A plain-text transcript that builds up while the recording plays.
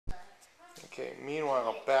Okay,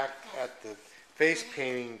 meanwhile, back at the face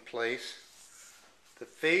painting place. The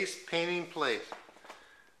face painting place.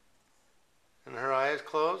 And her eyes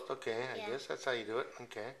closed? Okay, I guess that's how you do it.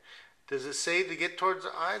 Okay. Does it say to get towards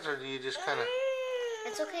the eyes, or do you just kind of...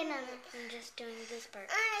 It's okay, Nana. I'm just doing this part.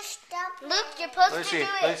 Stop. Look, you're supposed to do it.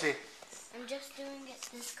 Let me see. I'm just doing it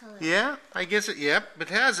this color. Yeah, I guess it, yep, it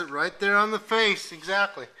has it right there on the face,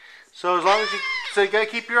 exactly. So as long as so you gotta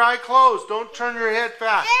keep your eye closed, don't turn your head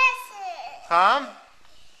fast. Huh?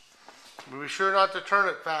 Be sure not to turn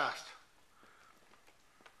it fast.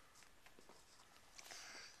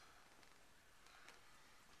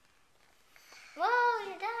 Whoa,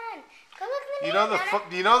 you're done. Go look in the You know mirror,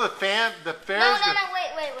 you know the fair's. No, wait.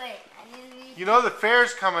 You know the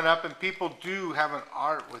fair's coming up, and people do have an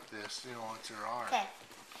art with this. You know, it's their art. Okay,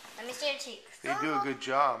 let me see your cheeks. They do a good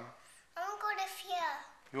job. I want to go to the fair.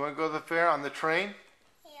 You want to go to the fair on the train?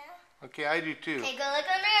 Yeah. Okay, I do too. Okay, go look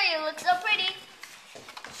in the mirror. You look so pretty.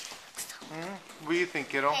 What do you think,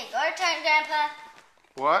 kiddo? Okay, your turn, Grandpa.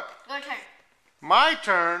 What? Your turn. My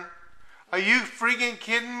turn? Are you freaking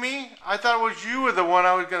kidding me? I thought it was you were the one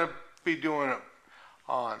I was going to be doing it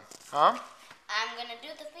on. Huh? I'm going to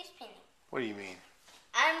do the face painting. What do you mean?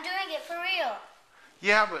 I'm doing it for real.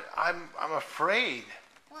 Yeah, but I'm afraid.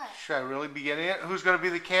 What? Should I really be getting it? Who's going to be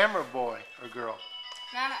the camera boy or girl?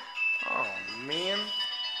 Nana. Oh, man.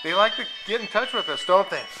 They like to get in touch with us, don't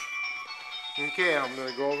they? Okay, I'm going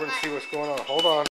to go over and see what's going on. Hold on.